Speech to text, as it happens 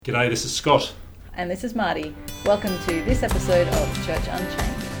G'day, this is Scott. And this is Marty. Welcome to this episode of Church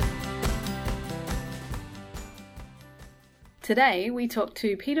Unchained. Today we talk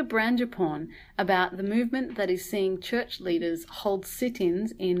to Peter Branjaporn about the movement that is seeing church leaders hold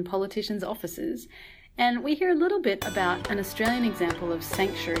sit-ins in politicians' offices, and we hear a little bit about an Australian example of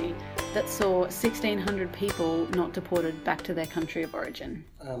sanctuary that saw 1,600 people not deported back to their country of origin.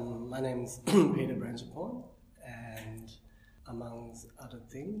 My name's Peter Branjaporn, and amongst other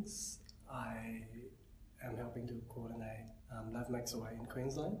things, I am helping to coordinate Love Makes a Way in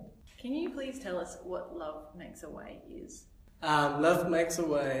Queensland. Can you please tell us what Love Makes a Way is? Love Makes a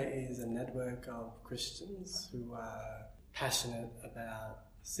Way is a network of Christians who are passionate about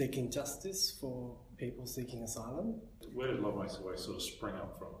seeking justice for people seeking asylum. Where did Love Makes a Way sort of spring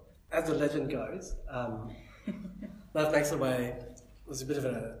up from? As the legend goes, Love Makes a Way was a bit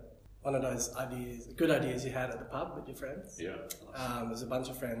of one of those good ideas you had at the pub with your friends. Yeah. There's a bunch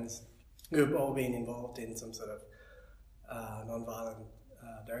of friends who have all been involved in some sort of non-violent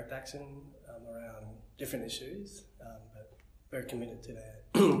direct action around different issues, but very committed to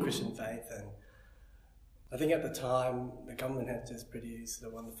their Christian faith. And I think at the time the government had this pretty sort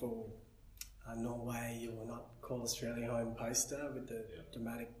of wonderful Norway You Will Not Call Australia Home poster with the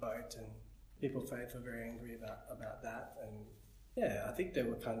dramatic boat, and people faith were very angry about that. And yeah, I think they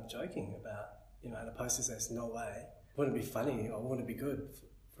were kind of joking about, and the poster says no way. Wouldn't it be funny or wouldn't it be good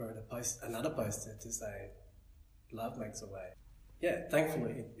for another poster to say love makes a way? Yeah,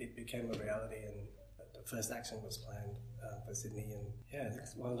 thankfully it became a reality, and the first action was planned for Sydney. And yeah,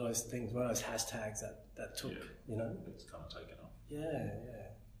 it's one of those things, one of those hashtags that took, It's kind of taken off. Yeah.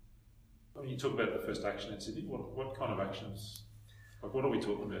 When you talk about the first action in Sydney, what kind of actions, what are we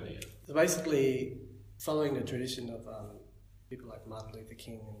talking about here? So basically, following the tradition of people like Martin Luther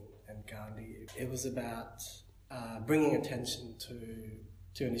King and Gandhi, it was about bringing attention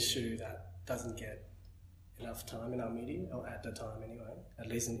to an issue that doesn't get enough time in our media, or at the time anyway, at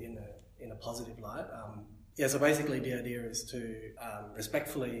least in a positive light. So basically the idea is to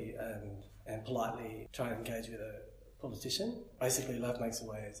respectfully and politely try and engage with a politician. Basically, Love Makes a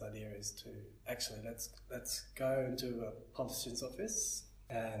Way's idea is to actually let's go into a politician's office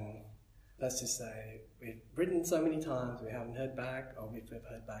and let's just say we've written so many times, we haven't heard back, or if we've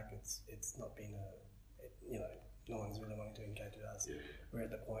heard back, it's not been no one's really wanting to engage with us. Yeah. We're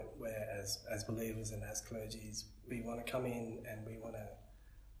at the point where as believers and as clergies, we want to come in and we want to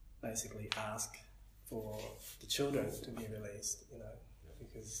basically ask for the children to be released,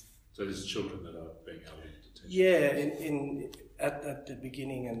 because... So there's children that are being held in detention? Yeah, at the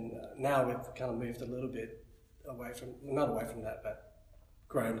beginning, and now we've kind of moved a little bit not away from that, but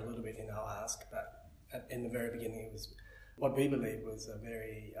grown a little bit in our ask. But in the very beginning, it was what we believe was a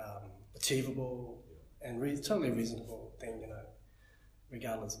very achievable and totally reasonable thing,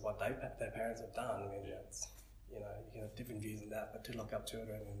 regardless of what their parents have done. I mean, that's, you can have different views on that, but to lock up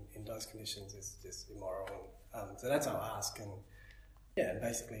children in those conditions is just immoral. And, so that's our ask, and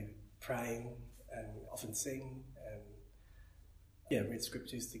basically praying and often sing and read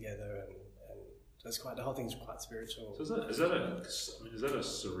scriptures together, and so it's the whole thing's quite spiritual. So is that a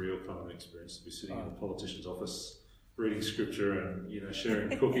surreal kind of experience to be sitting in a politician's office, reading scripture and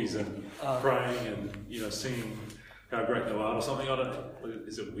sharing cookies and praying and singing "How Great Thou Art" or something? I don't know.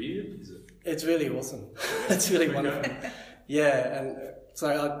 Is it weird? It's really awesome. It's really wonderful. Yeah, and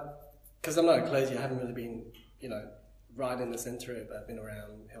so because I'm not a clergy, I haven't really been right in the centre of it. I've been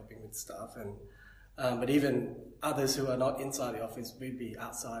around helping with stuff, and but even others who are not inside the office, we'd be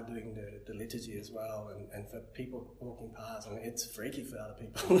outside doing the liturgy as well, and for people walking past, it's freaky for other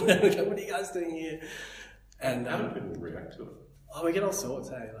people. What are you guys doing here? And how do people react to it? Oh, we get all sorts.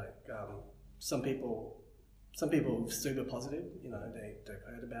 Hey, some people are super positive. They've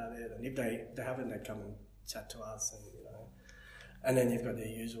heard about it, and if they haven't, they come and chat to us, and then you've got the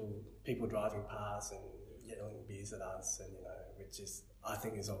usual people driving past and yelling beers at us, and which is, I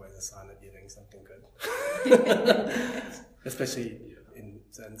think, is always a sign that you're doing something good, especially in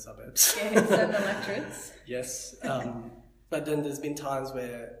certain suburbs. Yeah, in certain electorates. Yes. But then there's been times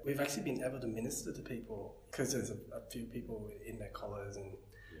where we've actually been able to minister to people because there's a few people in their collars, and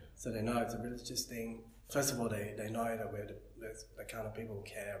so they know it's a religious thing. First of all, they know that we're the kind of people who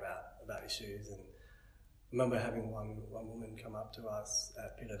care about issues. And I remember having one woman come up to us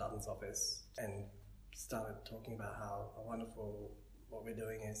at Peter Dutton's office and started talking about how wonderful what we're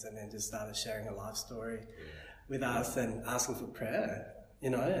doing is, and then just started sharing a life story with us and asking for prayer.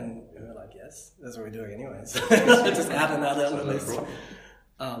 And we're like, yes, that's what we're doing anyway. So just add another on the list.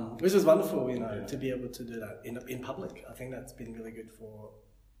 Which was wonderful, to be able to do that in public. I think that's been really good for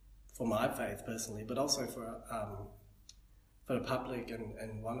my faith personally, but also for for the public,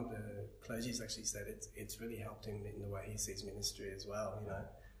 and one of the clergies actually said it's really helped him in the way he sees ministry as well, you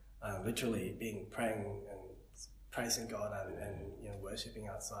know, literally praying and praising God and you know, worshipping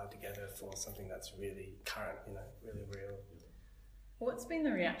outside together for something that's really current, you know, really real. What's been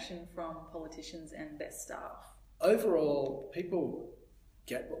the reaction from politicians and their staff? Overall, people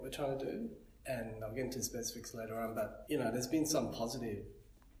get what we're trying to do, and I'll get into specifics later on, but, you know, there's been some positive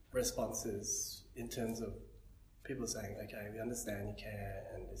responses in terms of people saying, okay, we understand you care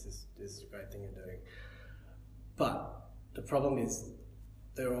and this is a great thing you're doing. But the problem is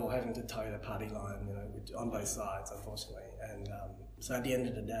they're all having to toe the party line, you know, on both sides, unfortunately. And so at the end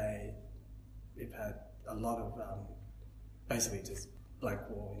of the day, we've had a lot of basically just blank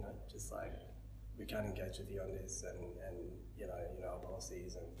wall, you know, just like, we can't engage with you on this, and you know our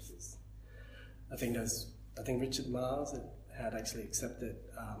policies, and just, I think Richard Marles had actually accepted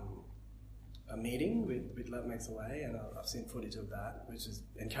a meeting with Love Makes a Way, and I've seen footage of that, which is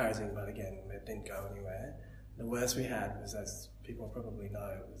encouraging, but again, it didn't go anywhere. The worst we had was, as people probably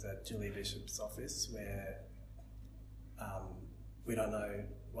know, was at Julie Bishop's office, where we don't know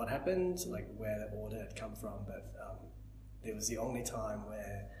what happened, like where the order had come from, but it was the only time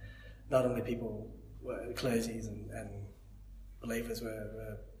where not only people were clergies and believers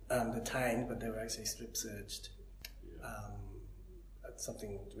were detained, but they were actually strip searched. That's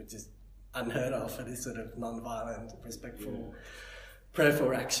something which is unheard of for this sort of non-violent, respectful,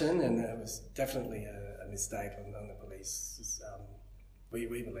 prayerful action, and it was definitely a mistake on the police. We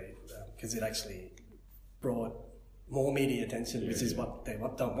believe, because it actually brought more media attention, which is what they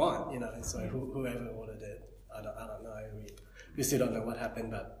don't want, you know. So whoever ordered it, I don't know. We still don't know what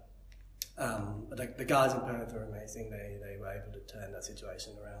happened, but the guys in Perth are amazing. They were able to turn that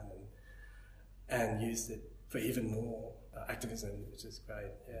situation around and used it for even more activism, which is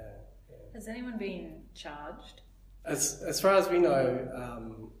great. Yeah. Has anyone been charged? As far as we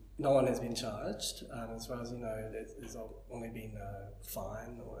know, no one has been charged. As far as we know, there's only been a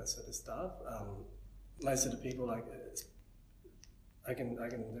fine or that sort of stuff. Most of the people, like, I can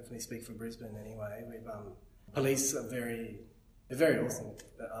definitely speak for Brisbane anyway. Police are they're very awesome.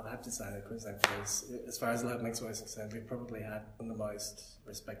 I'd have to say the Queensland Police, as far as Love Makes a Way is concerned, we probably had one of the most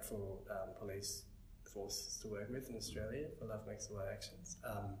respectful police forces to work with in Australia for Love Makes a Way actions.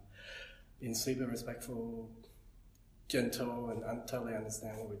 Been super respectful, gentle, and totally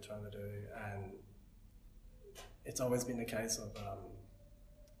understand what we're trying to do. And it's always been the case of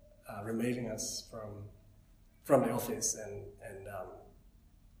removing us from the office and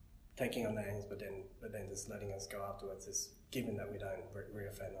taking our names, but then just letting us go afterwards, just given that we don't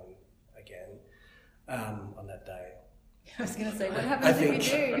reoffend on again on that day. I was going to say, what happens if we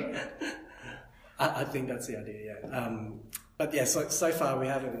do? I think that's the idea, yeah. But yeah, so far we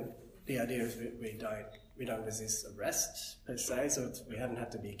haven't. The idea is we don't resist arrest per se, so we haven't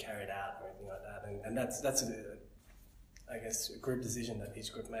had to be carried out or anything like that, and that's I guess a group decision that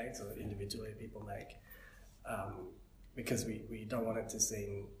each group makes or individually people make, because we don't want it to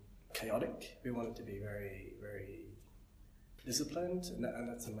seem chaotic. We want it to be very, very disciplined, and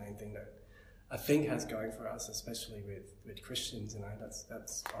that's the main thing that I think has going for us, especially with Christians. You know,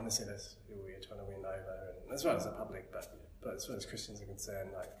 that's honestly that's who we're trying to win over, and as well as the public, but as far as Christians are concerned,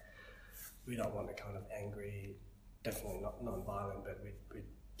 like, we don't want the kind of angry, definitely not non-violent, but we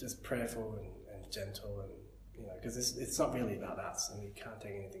just prayerful and gentle, and you know, because it's not really about us, and we can't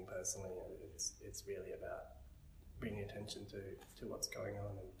take anything personally. It's really about bringing attention to what's going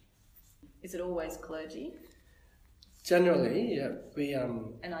on. Is it always clergy? Generally, yeah, we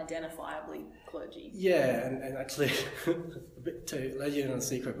and identifiably clergy. Yeah, and actually, a bit to let you in on a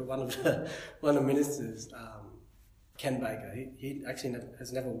secret, but one of the ministers, Ken Baker, he actually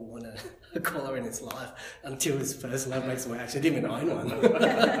has never worn a collar in his life until his first Love Makes a Way. Actually, didn't even own one,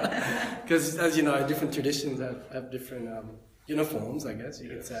 because as you know, different traditions have different uniforms, I guess you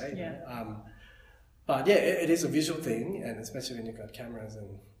could say. Yeah. But yeah, it is a visual thing, and especially when you've got cameras,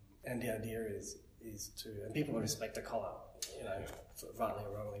 and the idea is to, and people respect the collar, you know, rightly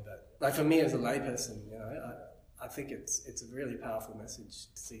or wrongly. But like for me as a layperson, you know, I think it's a really powerful message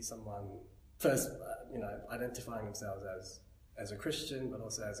to see someone first, you know, identifying themselves as a Christian, but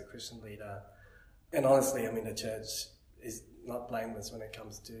also as a Christian leader. And honestly, I mean, the church is not blameless when it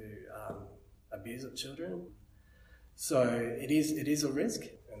comes to abuse of children. So it is a risk,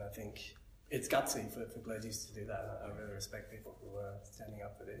 and I think it's gutsy for clergies to do that. I really respect people who are standing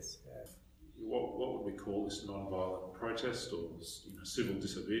up for this. Yeah. What would we call this non-violent protest, or civil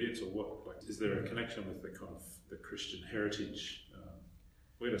disobedience, or what? Like, is there a connection with the kind of the Christian heritage?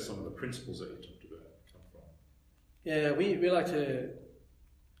 Where do some of the principles that you talked about come from? Yeah, we like to,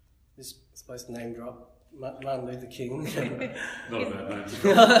 I suppose, name drop Martin Luther King. Not a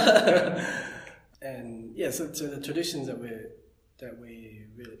bad name. And yeah, so the traditions that we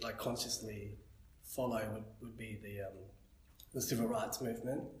really like consciously follow would be the civil rights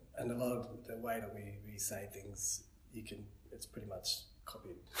movement, and a lot of the way that we say things, it's pretty much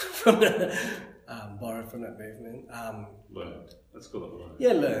copied from borrowed from that movement. Learned. Let's call it learned.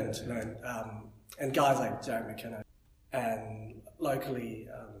 Yeah, learned. And guys like Jared McKenna, and locally,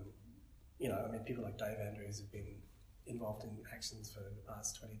 people like Dave Andrews have been involved in actions for the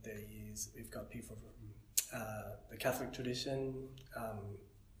past 20, 30 years. We've got people from the Catholic tradition,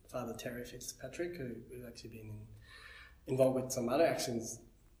 Father Terry Fitzpatrick, who's actually been involved with some other actions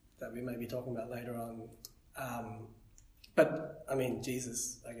that we may be talking about later on. But, I mean,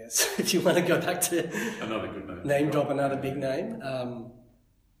 Jesus, I guess, if you want to go back to another good name. Drop another big name,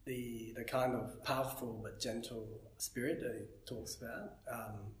 the kind of powerful but gentle spirit that he talks about,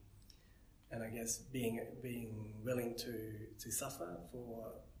 and I guess being willing to suffer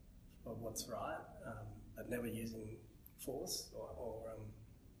for what's right, but never using force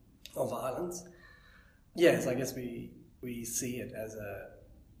or violence. Yes, I guess we see it as a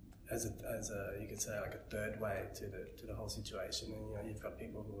you could say like a third way to the whole situation. And you've got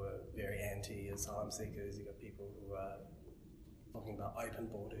people who are very anti-asylum seekers. You've got people who are talking about open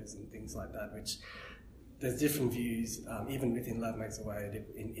borders and things like that, which there's different views, even within Love Makes a Way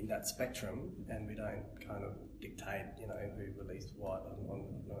in that spectrum, and we don't kind of dictate, who released what on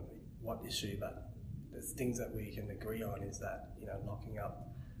what issue, but there's things that we can agree on is that, locking up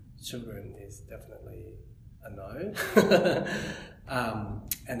children is definitely a no.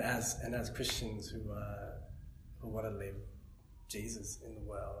 And as Christians who want to live Jesus in the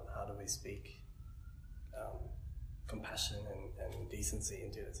world, how do we speak compassion and decency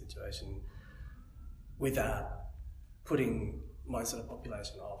into the situation without putting most of the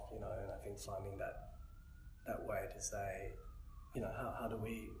population off, and I think finding that way to say,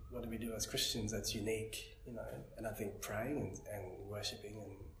 what do we do as Christians that's unique, and I think praying and worshipping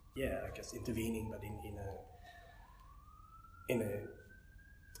and, I guess intervening, but in a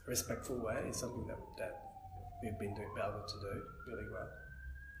respectful way is something that we've been able to do really well.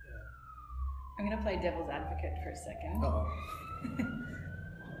 I'm going to play devil's advocate for a second.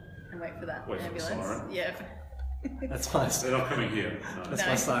 And wait for that ambulance. Siren. Yeah. That's my They're not coming here. No. That's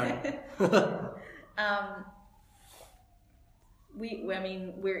my siren.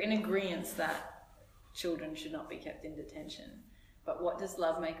 We're in agreement that children should not be kept in detention. But what does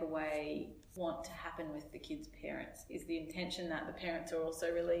Love Make a Way want to happen with the kids' parents? Is the intention that the parents are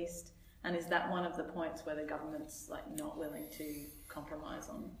also released? And is that one of the points where the government's not willing to compromise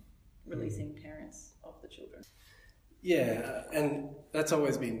on releasing parents of the children? Yeah, and that's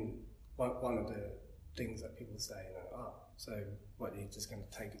always been one of the things that people say, so what, you're just going to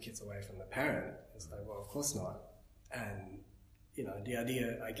take the kids away from the parent? It's like, well, of course not. And, the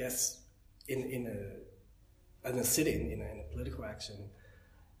idea, I guess, in a sit-in, in a political action,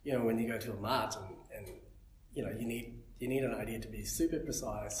 when you go to a march and you need an idea to be super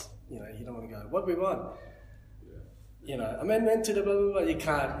precise. You don't want to go, what do we want? Amendment to the blah blah blah. You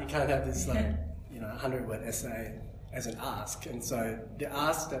can't have this 100-word essay as an ask. And so the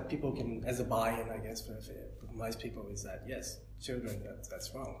ask that people can, as a buy-in, I guess for most people, is that yes, children,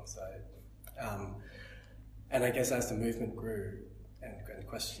 that's wrong. So, and I guess as the movement grew and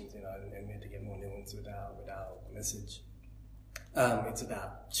questions, and we had to get more nuance with our message. It's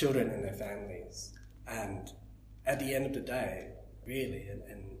about children and their families, and at the end of the day, really,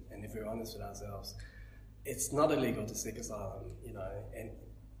 and if we're honest with ourselves, it's not illegal to seek asylum,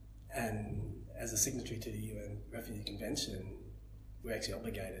 and as a signatory to the UN Refugee Convention, we're actually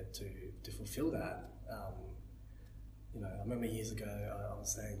obligated to fulfil that. I remember years ago I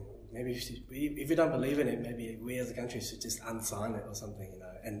was saying, maybe if we don't believe in it, maybe we as a country should just unsign it or something,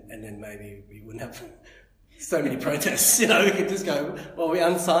 and then maybe we wouldn't have so many protests, we could just go, well, we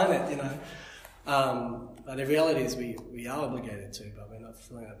unsign it, but the reality is we are obligated to, but we're not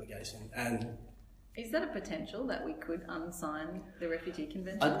fulfilling that obligation. And is that a potential that we could unsign the Refugee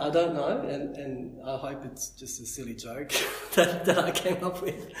Convention? I don't know, and I hope it's just a silly joke that I came up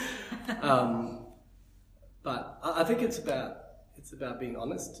with. But I think it's about being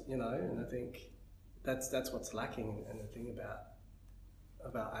honest, and I think that's what's lacking. And the thing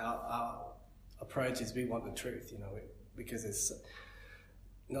about our approach is we want the truth, because it's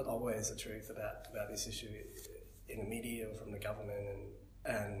not always the truth about this issue in the media or from the government,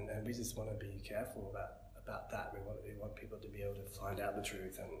 and we just want to be careful about that. We want people to be able to find out the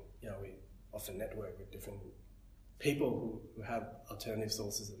truth, and we often network with different people who have alternative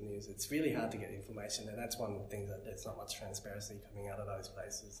sources of news. It's really hard to get information, and that's one of the things that there's not much transparency coming out of those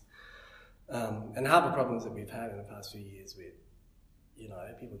places. And half the problems that we've had in the past few years with, you know,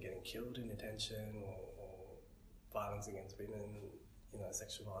 people getting killed in detention or violence against women, you know,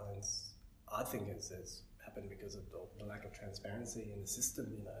 sexual violence, I think has happened because of the lack of transparency in the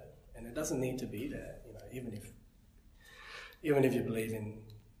system, you know, and it doesn't need to be there, you know, even if you believe in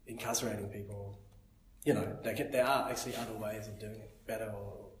incarcerating people, you know, there are actually other ways of doing it, better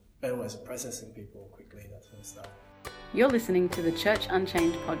ways of processing people quickly, that sort of stuff. You're listening to the Church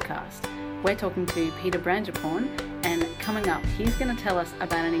Unchained podcast. We're talking to Peter Branjaporn, and coming up, he's going to tell us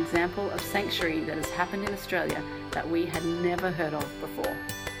about an example of sanctuary that has happened in Australia that we had never heard of before.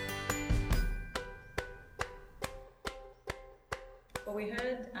 Well, we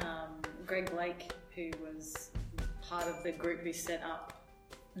heard Greg Blake, who was part of the group who set up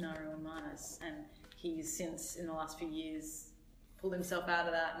Nauru and Manus, and he's since, in the last few years, pulled himself out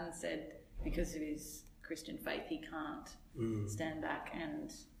of that and said because of his Christian faith he can't stand back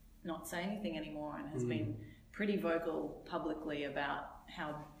and not say anything anymore, and has been pretty vocal publicly about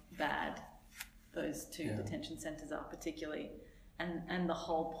how bad those two detention centres are particularly, and the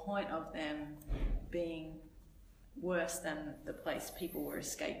whole point of them being worse than the place people were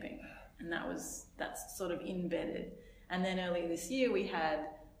escaping, and that's sort of embedded. And then earlier this year we had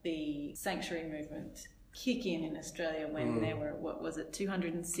the sanctuary movement kick in Australia when there were,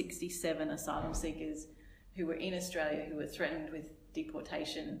 267 asylum seekers who were in Australia who were threatened with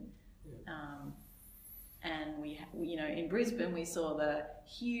deportation. And we, you know, in Brisbane we saw the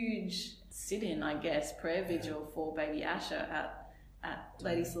huge sit-in, I guess, prayer vigil for baby Asher at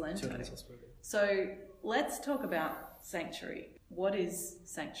Lady Cilento. So let's talk about sanctuary. What is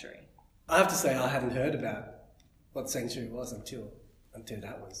sanctuary? I have to say I hadn't heard about what sanctuary was until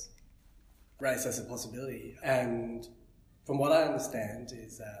that was raised as a possibility. And from what I understand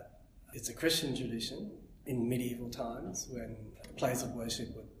is that it's a Christian tradition in medieval times when a place of worship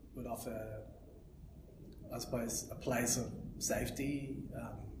would offer, I suppose, a place of safety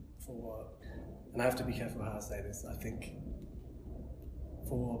for, and I have to be careful how I say this, I think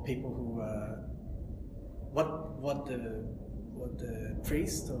for people who what the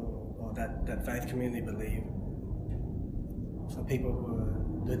priest or that faith community believe, for people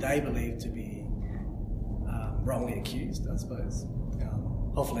who they believe to be wrongly accused, I suppose.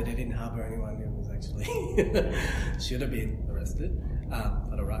 Hopefully they didn't harbour anyone who was actually should have been arrested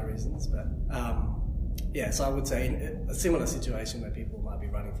for the right reasons. But so I would say in a similar situation where people might be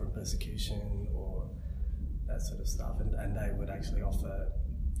running from persecution or that sort of stuff, and they would actually offer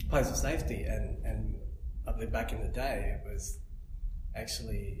a place of safety. And I believe back in the day it was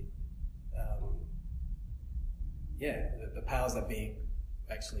actually the powers that be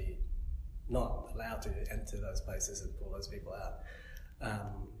actually not allowed to enter those places and pull those people out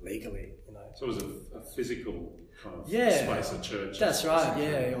legally, you know. So it was a physical kind of space, a church. That's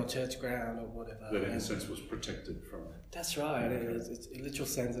right, or church ground or whatever. That in a sense was protected from... That's right, it's a literal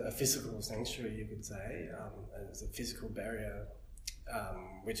sense, a physical sanctuary, you could say. It's a physical barrier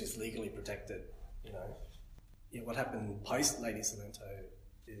which is legally protected, you know. Yeah, what happened post Lady Cilento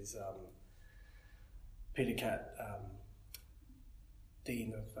is Peter Catt,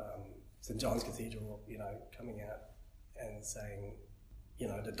 Dean of St John's Cathedral, you know, coming out and saying, you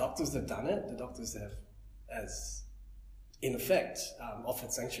know, the doctors have done it. The doctors have, as in effect,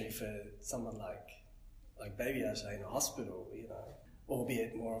 offered sanctuary for someone like baby Asher in a hospital, you know,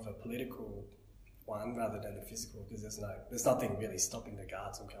 albeit more of a political one rather than a physical, because there's nothing really stopping the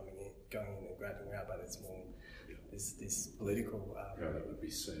guards from going in and grabbing her out, but it's more this political. that would be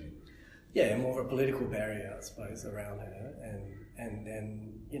seen. Yeah, more of a political barrier, I suppose, around her, and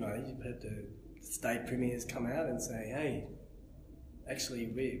then, you know, you've heard the state premiers come out and say, hey, actually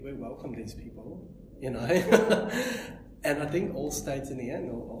we welcome these people, you know. And I think all states in the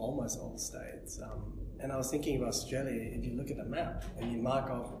end, or almost all states, and I was thinking of Australia, if you look at the map and you mark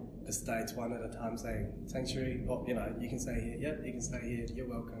off the states one at a time saying sanctuary, or, you know, you can stay here, yep, you can stay here, you're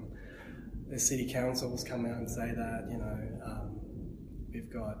welcome. The city councils come out and say that, you know. We've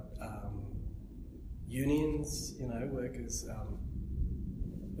got unions, you know, workers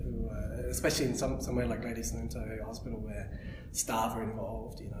who, especially in somewhere like Lady Cilento Hospital where staff are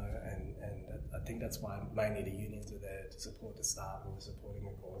involved, you know, and I think that's why mainly the unions are there to support the staff and we're supporting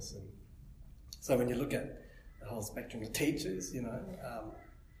the course. And so when you look at the whole spectrum of teachers, you know,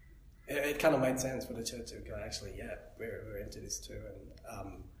 it kind of made sense for the church to go, actually, yeah, we're into this too.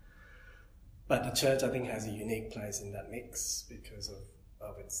 And but the church, I think, has a unique place in that mix because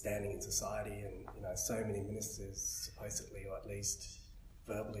of its standing in society, and, you know, so many ministers supposedly, or at least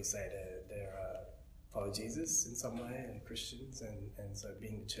verbally, say they're follow Jesus in some way and Christians, and so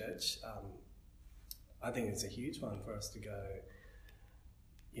being the church, I think it's a huge one for us to go,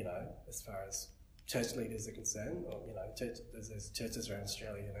 as far as church leaders are concerned, or there's churches around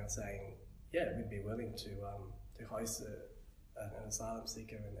Australia now saying, yeah, we'd be willing to host an asylum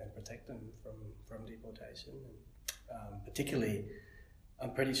seeker and protect them from deportation. And, particularly,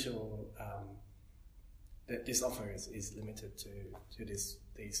 I'm pretty sure that this offer is limited to these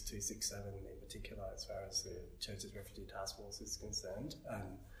 267 in particular, as far as the Churches Refugee Task Force is concerned.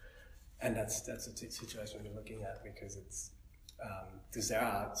 And that's a situation we're looking at, because it's because there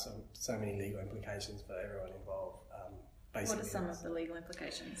are so many legal implications for everyone involved. What are some of the legal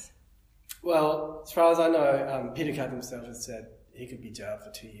implications? Well, as far as I know, Peter Capp himself has said he could be jailed for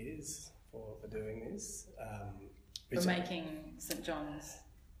 2 years for doing this. For making St John's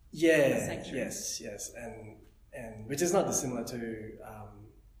sanctuary. Yes, and which is not dissimilar to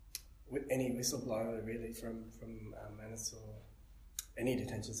any whistleblower really from Manus or any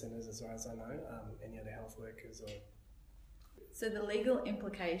detention centres, as far as I know, any other health workers or. So the legal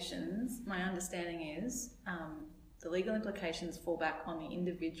implications, my understanding is, the legal implications fall back on the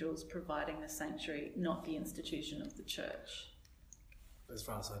individuals providing the sanctuary, not the institution of the church. As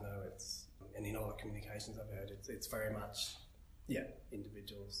far as I know, and in all the communications I've heard, it's very much,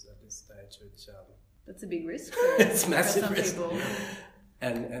 individuals at this stage, which... That's a big risk it's massive for some risk. people.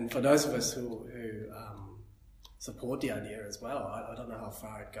 And for those of us who support the idea as well, I don't know how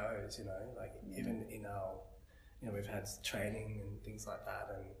far it goes, even in our... we've had training and things like that,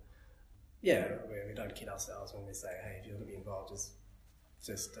 and we don't kid ourselves when we say, hey, if you want to be involved,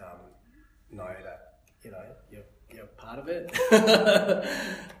 just know that you're part of it,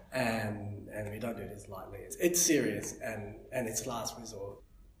 and we don't do this lightly. It's serious, and it's last resort.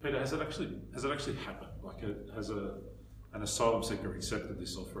 Peter, has it actually happened? Like, has an asylum seeker accepted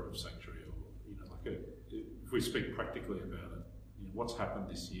this offer of sanctuary, or if we speak practically about it, what's happened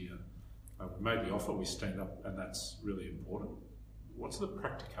this year? We made the offer, we stand up, and that's really important. What's the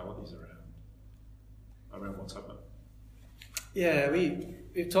practicalities around what's happened? Yeah,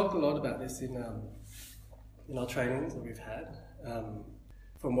 we've talked a lot about this in our trainings that we've had.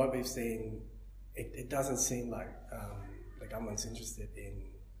 From what we've seen, it doesn't seem like the government's interested in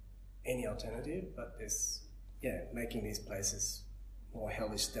any alternative, but making these places more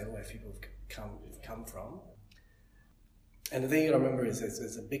hellish than where people have come from. And the thing you remember is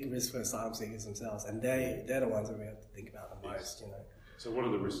there's a big risk for asylum seekers themselves, and they're the ones that we have to think about the most, So what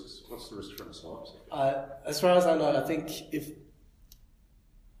are the risks? What's the risk for an asylum seeker? As far as I know, I think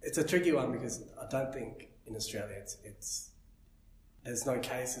it's a tricky one, because I don't think in Australia there's no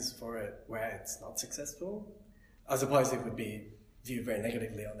cases for it where it's not successful. I suppose it would be viewed very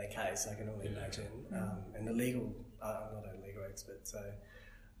negatively on their case, I can only imagine. And the legal, I'm not a legal expert, so...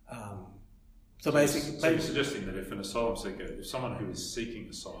 So basically, you're suggesting that if an asylum seeker, if someone who is seeking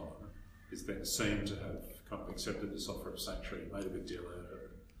asylum is then seen to have kind of accepted this offer of sanctuary, made a big deal out of it,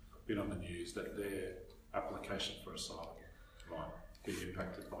 been on the news, that their application for asylum might be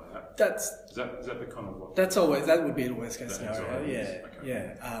impacted by that. Is that the kind of what? That would be the worst case scenario.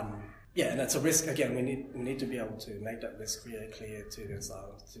 Okay. And that's a risk. Again, we need to be able to make that risk really clear to the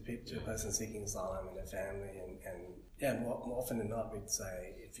asylum, to the person seeking asylum and their family, and more often than not, we'd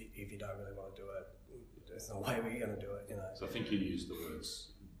say if you don't really want to do it, there's no way we're going to do it. So I think you used the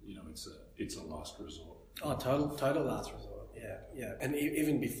words. It's a last resort. Oh, total last resort. Yeah. And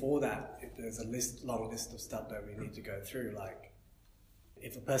even before that, there's a long list of stuff that we need to go through. Like,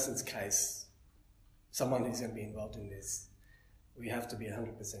 if a person's case, someone who's going to be involved in this, we have to be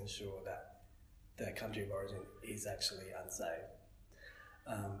 100% sure that their country of origin is actually unsafe.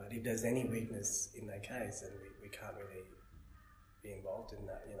 But if there's any weakness in their case, then we can't really be involved in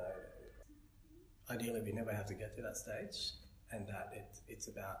that. Ideally, we never have to get to that stage, and that it's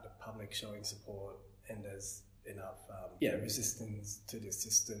about the public showing support, and there's enough resistance to the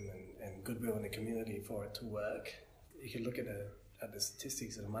system and goodwill in the community for it to work. You can look at the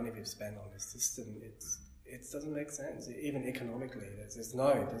statistics of the money we've spent on this system. It doesn't make sense, even economically. There's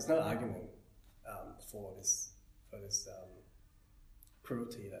no argument for this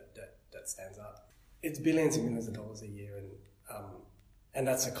cruelty that stands up. It's billions and millions of dollars a year, and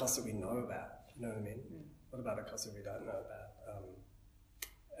that's a cost that we know about. You know what I mean? What about a cost that we don't know about?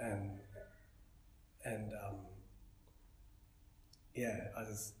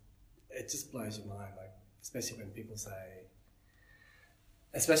 It just blows your mind, like, especially when people say,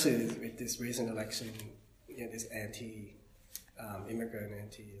 especially with this recent election, this anti-immigrant,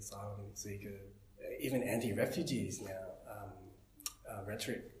 anti-asylum seeker, even anti-refugees now,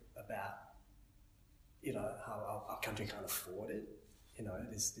 rhetoric about, how our country can't afford it.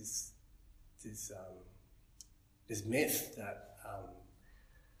 This myth that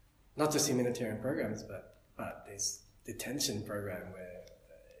not just humanitarian programs, but this detention program where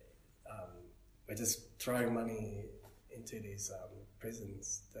we're just throwing money into these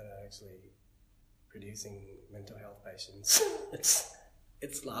prisons that are actually producing mental health patients.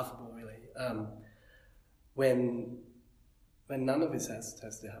 It's laughable, really. When none of this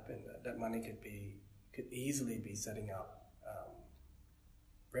has to happen, that money could easily be setting up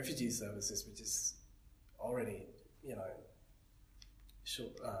refugee services, which is already,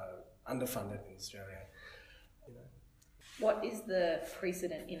 underfunded in Australia. What is the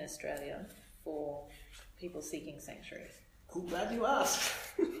precedent in Australia for people seeking sanctuary? I'm glad you asked.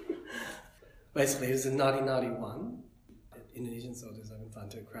 Basically, it was in 1991. Indonesian soldiers opened fire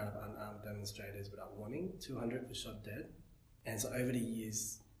to a crowd of unarmed demonstrators without warning. 200 were shot dead. And so over the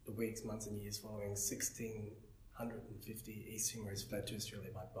weeks, months and years following, 1,650 East Timorese fled to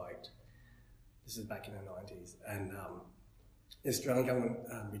Australia by boat. This was back in the 90s. And the Australian government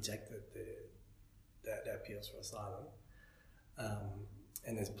rejected their appeals for asylum.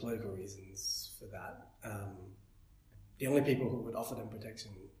 And there's political reasons for that. The only people who would offer them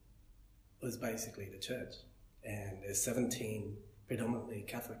protection was basically the church. And there's 17 predominantly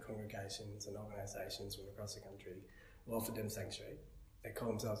Catholic congregations and organisations from across the country who offered them sanctuary. They call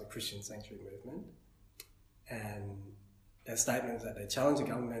themselves a Christian Sanctuary Movement. And their statement is that they challenge the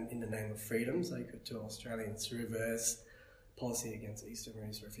government in the name of freedom, so to Australians, to reverse policy against East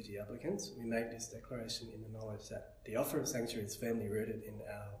Timorese refugee applicants. We make this declaration in the knowledge that the offer of sanctuary is firmly rooted in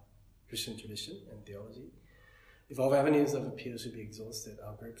our Christian tradition and theology. If all avenues of appeal should be exhausted,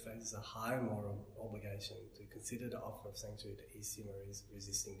 our group faces a high moral obligation to consider the offer of sanctuary to East Timorese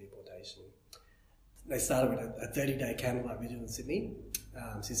resisting deportation. They started with a 30-day candlelight vigil in Sydney.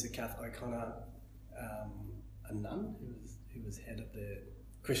 Sister Kath O'Connor, a nun who was head of the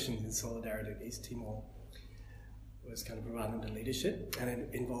Christians in Solidarity of East Timor, was kind of providing the leadership, and it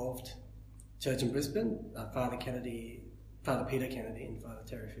involved church in Brisbane, Father Peter Kennedy and Father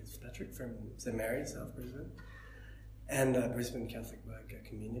Terry Fitzpatrick from St Mary's, South Brisbane, and Brisbane Catholic Worker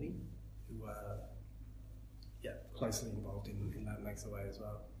community, who are closely involved in Love Makes a Way as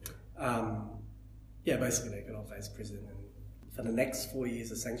well. Basically they could all face prison, and for the next 4 years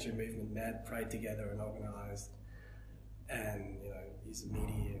the Sanctuary Movement met, prayed together and organised, and used the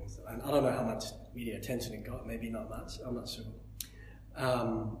media and stuff. And I don't know how much media attention it got, maybe not much, I'm not sure.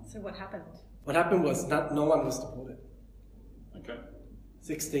 So what happened? What happened was no one was deported. Okay.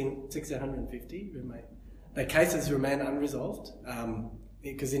 1,650 remain. Their cases remain unresolved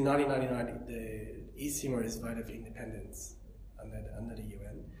because in 1999 the East Timorese voted for independence under the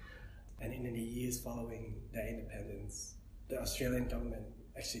UN, and in the years following their independence, the Australian government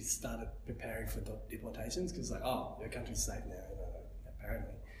actually started preparing for deportations because your country's safe now,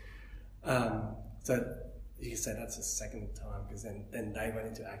 apparently. So you can say that's the second time, because then they went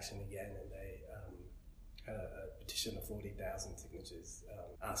into action again, and they had a petition of 40,000 signatures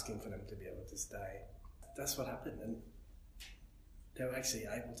asking for them to be able to stay. That's what happened, and they were actually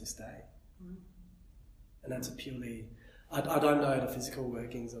able to stay. Mm. And that's a purely... I don't know the physical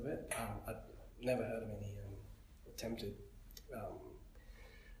workings of it. I've never heard of any attempted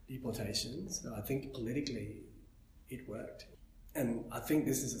deportations. I think politically it worked. And I think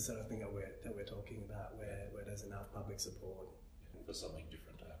this is the sort of thing that we're talking about, where there's enough public support for something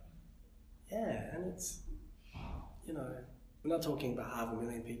different to happen. Yeah, and it's, we're not talking about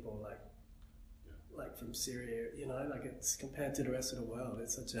 500,000 people like from Syria, it's compared to the rest of the world,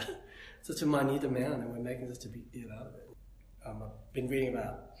 it's such a minute amount, and we're making such a big deal out of it. I've been reading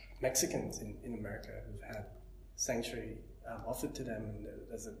about Mexicans in America who've had sanctuary offered to them, and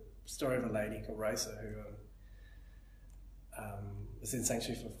there's a story of a lady called Rosa who was in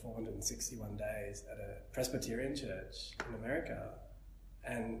sanctuary for 461 days at a Presbyterian church in America,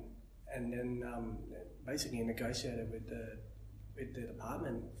 and then basically negotiated with the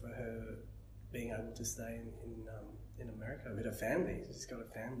department for her being able to stay in America with her family. She's got a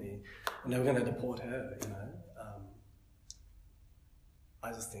family, and they were going to deport her.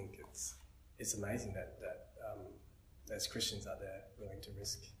 I just think it's amazing that there's Christians out there willing to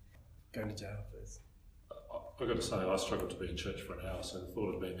risk going to jail for this. I've got to say, I struggled to be in church for an hour, so the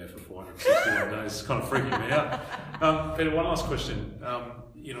thought of being there for 461 days is kind of freaking me out. Peter, one last question.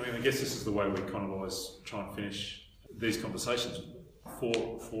 And I guess this is the way we kind of always try and finish these conversations.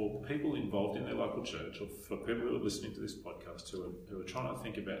 For people involved in their local church, or for people who are listening to this podcast who are trying to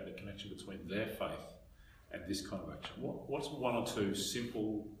think about the connection between their faith and this kind of action, what's one or two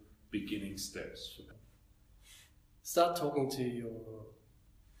simple beginning steps for them? Start talking to your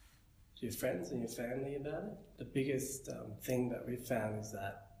friends and your family about it. The biggest thing that we've found is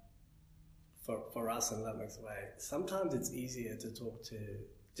that for us in Love Makes a Way, sometimes it's easier to talk to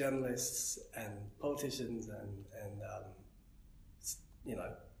journalists and politicians and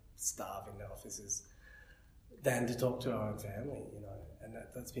staff in the offices than to talk to our own family, you know. And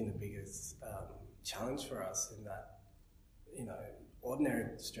that's been the biggest challenge for us, in that, you know, ordinary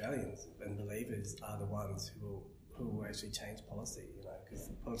Australians and believers are the ones who will actually change policy, you know, because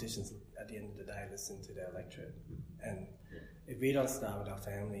politicians at the end of the day listen to their electorate. And if we don't start with our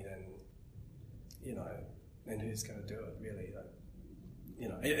family, then, you know, then who's going to do it, really? Like, you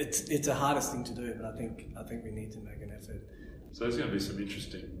know, it's the hardest thing to do, but I think we need to make an effort. So there's going to be some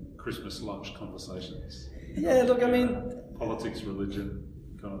interesting Christmas lunch conversations. Yeah, look, I mean... Politics, religion,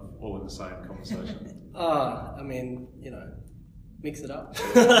 kind of all in the same conversation. I mean, you know, mix it up.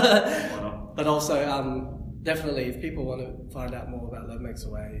 Why not? But also, definitely, if people want to find out more about Love Makes a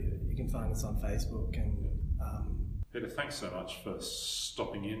Way, you can find us on Facebook. And Peter, thanks so much for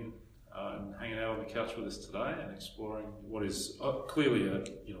stopping in and hanging out on the couch with us today and exploring what is clearly a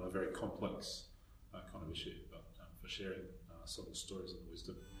very complex kind of issue, but for sharing some of the stories and the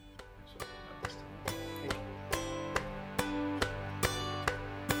wisdom. Thanks for having us today.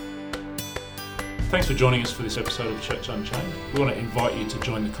 Thanks for joining us for this episode of Church Unchained. We want to invite you to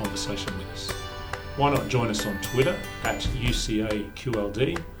join the conversation with us. Why not join us on Twitter at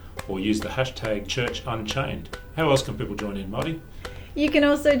UCAQLD or use the hashtag Church Unchained. How else can people join in, Marty? You can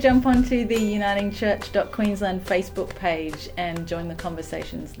also jump onto the unitingchurch.queensland Facebook page and join the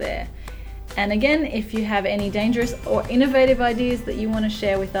conversations there. And again, if you have any dangerous or innovative ideas that you want to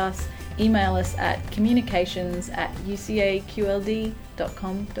share with us, email us at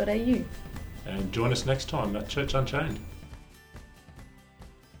communications@ucaqld.com.au. And join us next time at Church Unchained.